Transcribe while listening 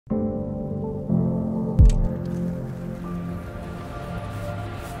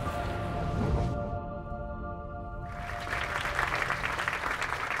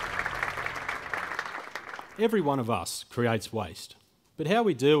Every one of us creates waste, but how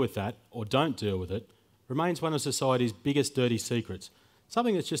we deal with that, or don't deal with it, remains one of society's biggest dirty secrets,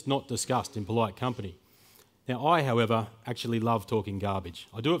 something that's just not discussed in polite company. Now, I, however, actually love talking garbage.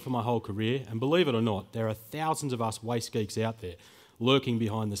 I do it for my whole career, and believe it or not, there are thousands of us waste geeks out there lurking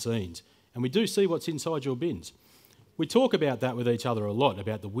behind the scenes, and we do see what's inside your bins. We talk about that with each other a lot,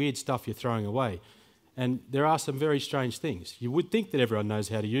 about the weird stuff you're throwing away, and there are some very strange things. You would think that everyone knows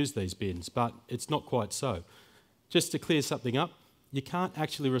how to use these bins, but it's not quite so. Just to clear something up, you can't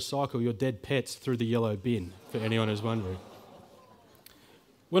actually recycle your dead pets through the yellow bin, for anyone who's wondering.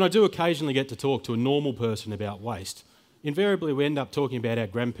 When I do occasionally get to talk to a normal person about waste, invariably we end up talking about our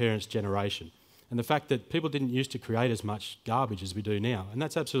grandparents' generation and the fact that people didn't used to create as much garbage as we do now, and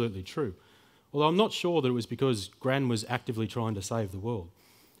that's absolutely true. Although I'm not sure that it was because Gran was actively trying to save the world.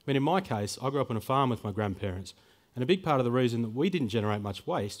 I mean, in my case, I grew up on a farm with my grandparents, and a big part of the reason that we didn't generate much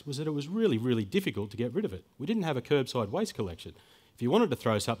waste was that it was really, really difficult to get rid of it. We didn't have a curbside waste collection. If you wanted to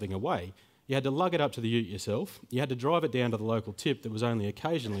throw something away, you had to lug it up to the ute yourself, you had to drive it down to the local tip that was only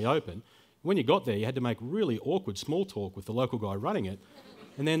occasionally open. When you got there, you had to make really awkward small talk with the local guy running it,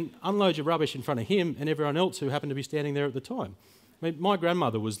 and then unload your rubbish in front of him and everyone else who happened to be standing there at the time. I mean, my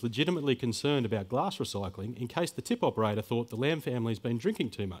grandmother was legitimately concerned about glass recycling in case the tip operator thought the Lamb family's been drinking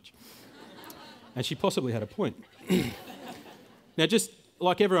too much. And she possibly had a point. Now, just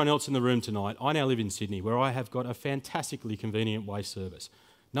like everyone else in the room tonight, I now live in Sydney, where I have got a fantastically convenient waste service.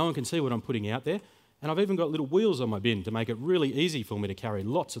 No one can see what I'm putting out there, and I've even got little wheels on my bin to make it really easy for me to carry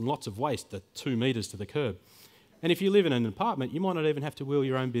lots and lots of waste the 2 metres to the curb. And if you live in an apartment, you might not even have to wheel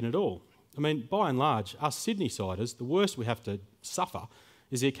your own bin at all. I mean, by and large, us Sydney-siders, the worst we have to suffer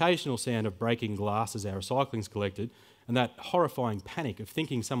is the occasional sound of breaking glass as our recycling's collected, and that horrifying panic of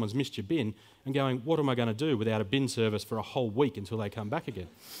thinking someone's missed your bin and going, what am I going to do without a bin service for a whole week until they come back again?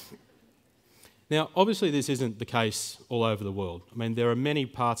 Now, obviously this isn't the case all over the world. I mean, there are many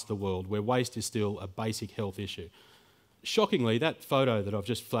parts of the world where waste is still a basic health issue. Shockingly, that photo that I've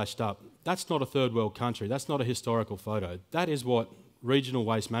just flashed up, that's not a third world country, that's not a historical photo. That is what regional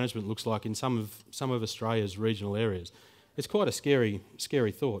waste management looks like in some of Australia's regional areas. It's quite a scary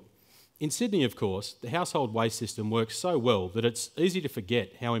thought. In Sydney, of course, the household waste system works so well that it's easy to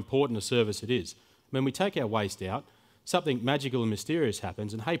forget how important a service it is. When we take our waste out, something magical and mysterious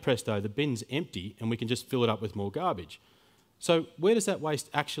happens, and hey presto, the bin's empty and we can just fill it up with more garbage. So where does that waste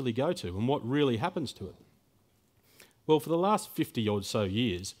actually go to, and what really happens to it? Well, for the last 50 or so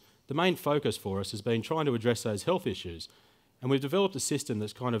years, the main focus for us has been trying to address those health issues, and we've developed a system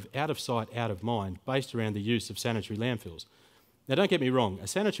that's kind of out of sight, out of mind, based around the use of sanitary landfills. Now, don't get me wrong, a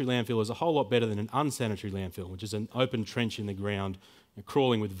sanitary landfill is a whole lot better than an unsanitary landfill, which is an open trench in the ground,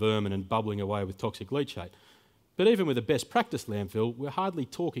 crawling with vermin and bubbling away with toxic leachate. But even with a best practice landfill, we're hardly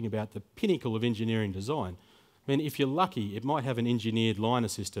talking about the pinnacle of engineering design. I mean, if you're lucky, it might have an engineered liner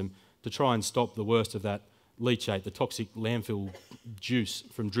system to try and stop the worst of that leachate, the toxic landfill juice,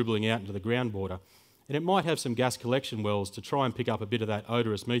 from dribbling out into the groundwater. And it might have some gas collection wells to try and pick up a bit of that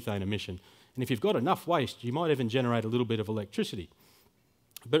odorous methane emission. And if you've got enough waste, you might even generate a little bit of electricity.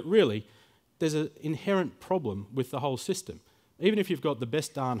 But really, there's an inherent problem with the whole system. Even if you've got the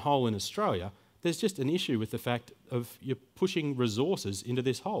best darn hole in Australia, there's just an issue with the fact of you're pushing resources into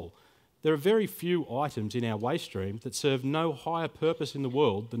this hole. There are very few items in our waste stream that serve no higher purpose in the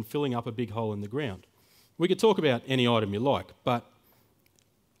world than filling up a big hole in the ground. We could talk about any item you like,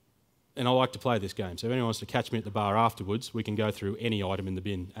 and I like to play this game, so if anyone wants to catch me at the bar afterwards, we can go through any item in the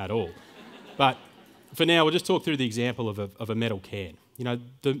bin at all. But for now, we'll just talk through the example of a metal can. You know,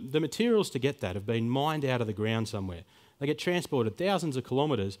 the materials to get that have been mined out of the ground somewhere. They get transported thousands of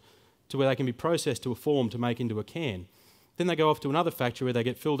kilometres to where they can be processed to a form to make into a can. Then they go off to another factory where they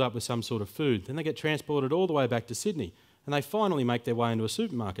get filled up with some sort of food. Then they get transported all the way back to Sydney, and they finally make their way into a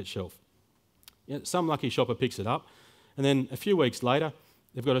supermarket shelf. You know, some lucky shopper picks it up, and then a few weeks later,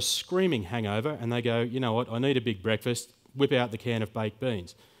 they've got a screaming hangover, and they go, you know what, I need a big breakfast, whip out the can of baked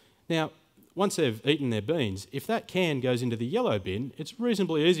beans. Now, once they've eaten their beans, if that can goes into the yellow bin, it's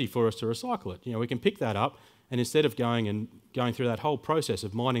reasonably easy for us to recycle it. You know, we can pick that up, and instead of going through that whole process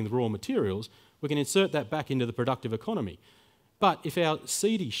of mining the raw materials, we can insert that back into the productive economy. But if our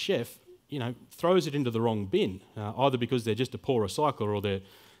seedy chef, you know, throws it into the wrong bin, either because they're just a poor recycler or they're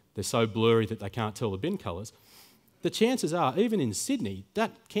so blurry that they can't tell the bin colours, the chances are, even in Sydney,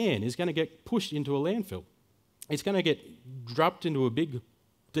 that can is going to get pushed into a landfill. It's going to get dropped into a big,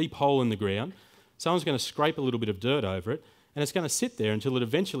 deep hole in the ground. Someone's going to scrape a little bit of dirt over it, and it's going to sit there until it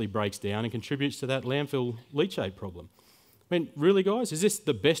eventually breaks down and contributes to that landfill leachate problem. I mean, really, guys, is this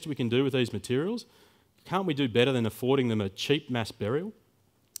the best we can do with these materials? Can't we do better than affording them a cheap mass burial?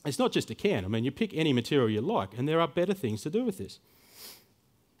 It's not just a can. I mean, you pick any material you like, and there are better things to do with this.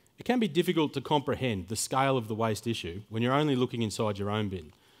 It can be difficult to comprehend the scale of the waste issue when you're only looking inside your own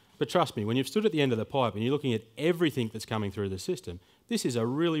bin. But trust me, when you've stood at the end of the pipe and you're looking at everything that's coming through the system, this is a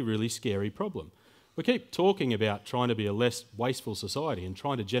really, really scary problem. We keep talking about trying to be a less wasteful society and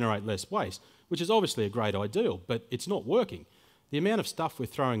trying to generate less waste, which is obviously a great ideal, but it's not working. The amount of stuff we're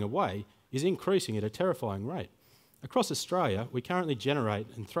throwing away is increasing at a terrifying rate. Across Australia, we currently generate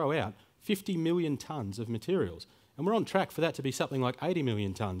and throw out 50 million tonnes of materials, and we're on track for that to be something like 80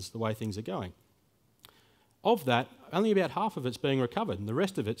 million tonnes the way things are going. Of that, only about half of it's being recovered, and the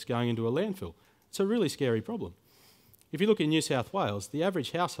rest of it's going into a landfill. It's a really scary problem. If you look in New South Wales, the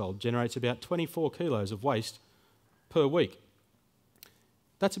average household generates about 24 kilos of waste per week.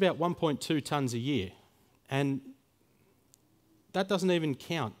 That's about 1.2 tonnes a year, and that doesn't even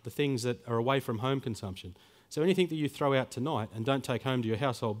count the things that are away from home consumption. So anything that you throw out tonight and don't take home to your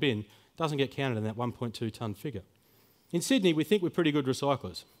household bin doesn't get counted in that 1.2 tonne figure. In Sydney, we think we're pretty good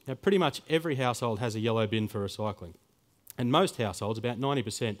recyclers. Now, pretty much every household has a yellow bin for recycling. And most households, about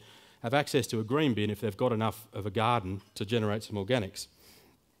 90%, have access to a green bin if they've got enough of a garden to generate some organics.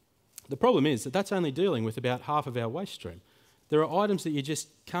 The problem is that that's only dealing with about half of our waste stream. There are items that you just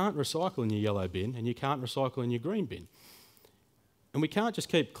can't recycle in your yellow bin and you can't recycle in your green bin. And we can't just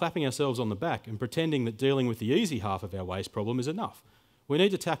keep clapping ourselves on the back and pretending that dealing with the easy half of our waste problem is enough. We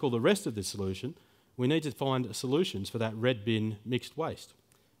need to tackle the rest of the solution. We need to find solutions for that red bin mixed waste.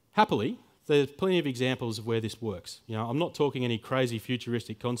 Happily, there's plenty of examples of where this works. You know, I'm not talking any crazy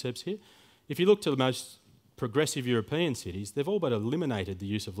futuristic concepts here. If you look to the most progressive European cities, they've all but eliminated the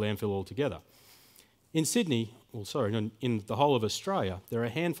use of landfill altogether. In Sydney, in the whole of Australia, there are a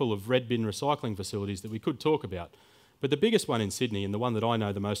handful of red bin recycling facilities that we could talk about. But the biggest one in Sydney, and the one that I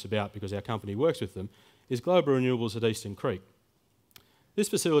know the most about because our company works with them, is Global Renewables at Eastern Creek. This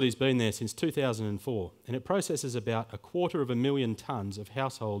facility's been there since 2004, and it processes about 250,000 tonnes of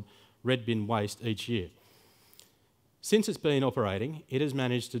household red bin waste each year. Since it's been operating, it has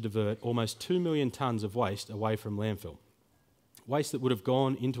managed to divert almost 2 million tonnes of waste away from landfill. Waste that would have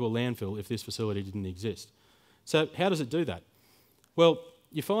gone into a landfill if this facility didn't exist. So how does it do that? Well,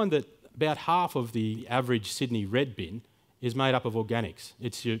 you find that about half of the average Sydney red bin is made up of organics.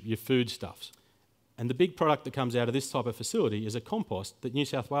 It's your foodstuffs. And the big product that comes out of this type of facility is a compost that New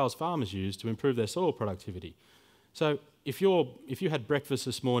South Wales farmers use to improve their soil productivity. So if you had breakfast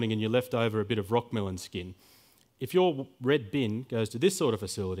this morning and you left over a bit of rockmelon skin, if your red bin goes to this sort of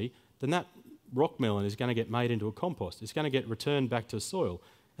facility, then that rockmelon is going to get made into a compost. It's going to get returned back to soil.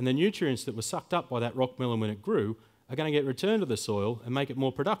 And the nutrients that were sucked up by that rockmelon when it grew are going to get returned to the soil and make it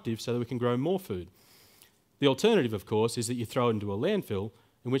more productive so that we can grow more food. The alternative, of course, is that you throw it into a landfill,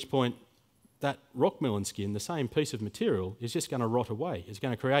 in which point that rockmelon skin, the same piece of material, is just going to rot away. It's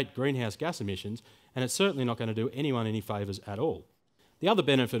going to create greenhouse gas emissions, and it's certainly not going to do anyone any favours at all. The other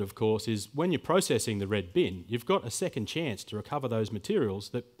benefit, of course, is when you're processing the red bin, you've got a second chance to recover those materials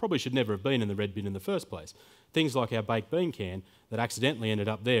that probably should never have been in the red bin in the first place. Things like our baked bean can that accidentally ended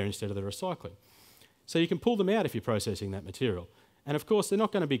up there instead of the recycling. So you can pull them out if you're processing that material. And of course, they're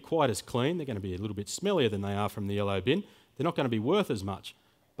not going to be quite as clean. They're going to be a little bit smellier than they are from the yellow bin. They're not going to be worth as much.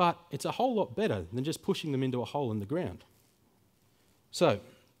 But it's a whole lot better than just pushing them into a hole in the ground. So,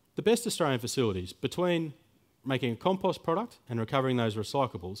 the best Australian facilities, between making a compost product and recovering those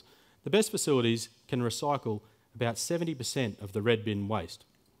recyclables, the best facilities can recycle about 70% of the red bin waste.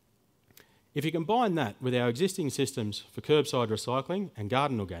 If you combine that with our existing systems for curbside recycling and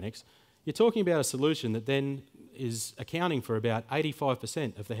garden organics, you're talking about a solution that then is accounting for about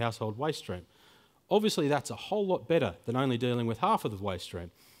 85% of the household waste stream. Obviously, that's a whole lot better than only dealing with half of the waste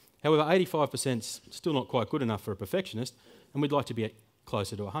stream. However, 85% is still not quite good enough for a perfectionist, and we'd like to be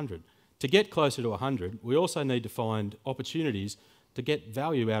closer to 100. To get closer to 100, we also need to find opportunities to get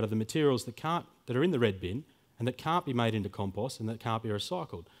value out of the materials that are in the red bin and that can't be made into compost and that can't be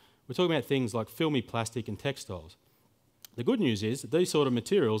recycled. We're talking about things like filmy plastic and textiles. The good news is that these sort of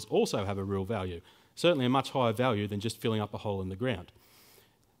materials also have a real value, certainly a much higher value than just filling up a hole in the ground.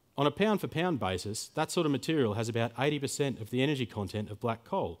 On a pound-for-pound basis, that sort of material has about 80% of the energy content of black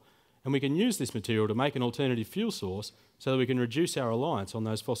coal, and we can use this material to make an alternative fuel source so that we can reduce our reliance on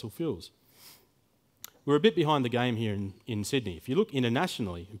those fossil fuels. We're a bit behind the game here in Sydney. If you look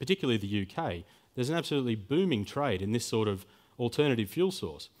internationally, and particularly the UK, there's an absolutely booming trade in this sort of alternative fuel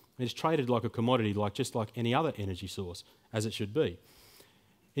source. It's traded like a commodity, just like any other energy source, as it should be.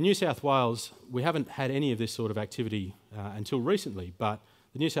 In New South Wales, we haven't had any of this sort of activity until recently, but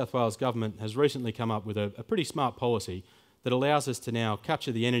the New South Wales government has recently come up with a pretty smart policy that allows us to now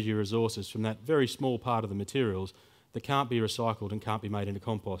capture the energy resources from that very small part of the materials that can't be recycled and can't be made into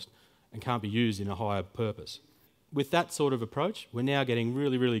compost and can't be used in a higher purpose. With that sort of approach, we're now getting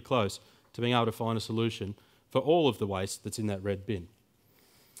really, really close to being able to find a solution for all of the waste that's in that red bin.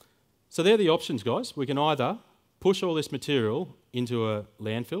 So they're the options, guys. We can either push all this material into a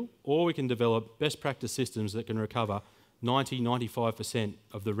landfill, or we can develop best practice systems that can recover 90–95%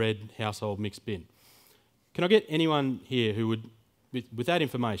 of the red household mixed bin. Can I get anyone here who would, with that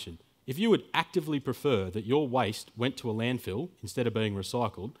information, if you would actively prefer that your waste went to a landfill instead of being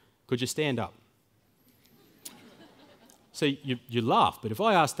recycled, could you stand up? See, you laugh, but if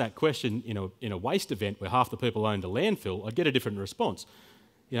I asked that question in a waste event where half the people owned a landfill, I'd get a different response.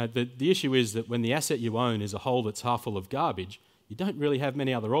 The issue is that when the asset you own is a hole that's half full of garbage, you don't really have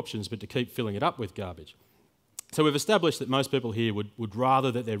many other options but to keep filling it up with garbage. So we've established that most people here would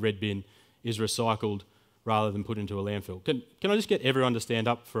rather that their red bin is recycled rather than put into a landfill. Can I just get everyone to stand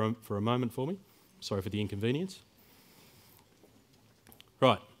up for a moment for me? Sorry for the inconvenience.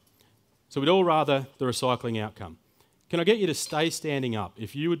 Right, so we'd all rather the recycling outcome. Can I get you to stay standing up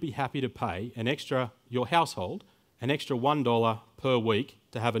if you would be happy to pay your household, an extra $1 per week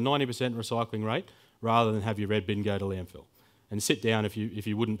to have a 90% recycling rate rather than have your red bin go to landfill? And sit down if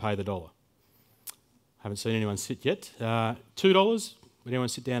you wouldn't pay the $1. Haven't seen anyone sit yet. $2, would anyone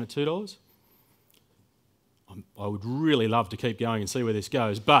sit down at $2? I would really love to keep going and see where this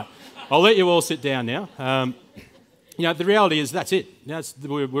goes, but I'll let you all sit down now. The reality is that's it.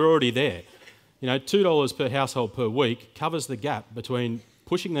 We're already there. $2 per household per week covers the gap between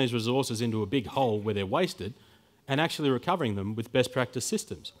pushing these resources into a big hole where they're wasted and actually recovering them with best practice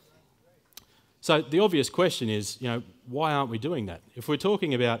systems. So the obvious question is, why aren't we doing that? If we're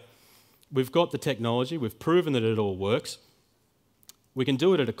talking about we've got the technology, we've proven that it all works, we can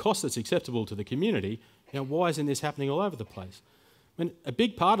do it at a cost that's acceptable to the community, why isn't this happening all over the place? I mean, a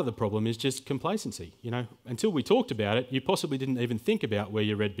big part of the problem is just complacency. Until we talked about it, you possibly didn't even think about where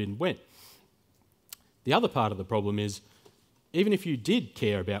your red bin went. The other part of the problem is, even if you did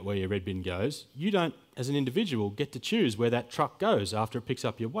care about where your red bin goes, you don't, as an individual, get to choose where that truck goes after it picks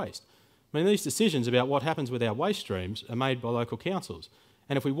up your waste. I mean, these decisions about what happens with our waste streams are made by local councils.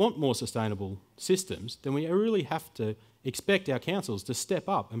 And if we want more sustainable systems, then we really have to expect our councils to step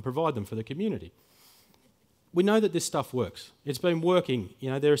up and provide them for the community. We know that this stuff works. It's been working.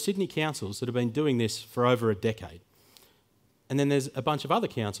 There are Sydney councils that have been doing this for over a decade. And then there's a bunch of other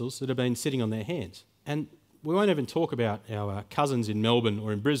councils that have been sitting on their hands. And we won't even talk about our cousins in Melbourne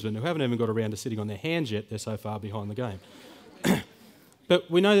or in Brisbane who haven't even got around to sitting on their hands yet. They're so far behind the game. But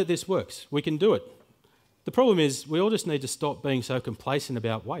we know that this works. We can do it. The problem is we all just need to stop being so complacent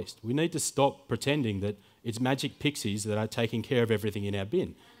about waste. We need to stop pretending that it's magic pixies that are taking care of everything in our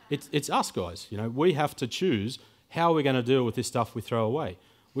bin. It's us, guys. We have to choose how we're going to deal with this stuff we throw away.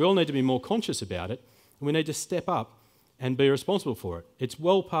 We all need to be more conscious about it, and we need to step up and be responsible for it. It's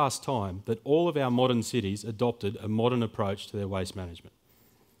well past time that all of our modern cities adopted a modern approach to their waste management.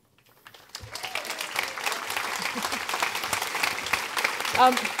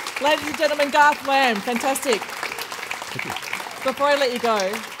 Ladies and gentlemen, Garth Lamb, fantastic. Thank you. Before I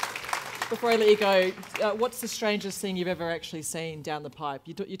let you go, what's the strangest thing you've ever actually seen down the pipe?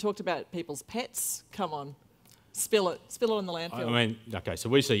 You talked about people's pets. Come on, spill it in the landfill. Okay, so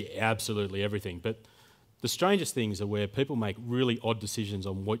we see absolutely everything, but the strangest things are where people make really odd decisions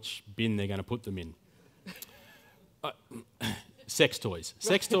on which bin they're going to put them in. Sex toys.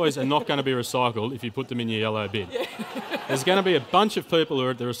 Sex toys are not going to be recycled if you put them in your yellow bin. Yeah. There's going to be a bunch of people who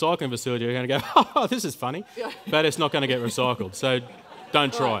are at the recycling facility who are going to go, oh, this is funny, but it's not going to get recycled, so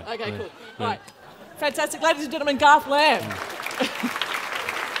don't try. Right, okay, cool. Yeah. All right. Fantastic. Ladies and gentlemen, Garth Lamb.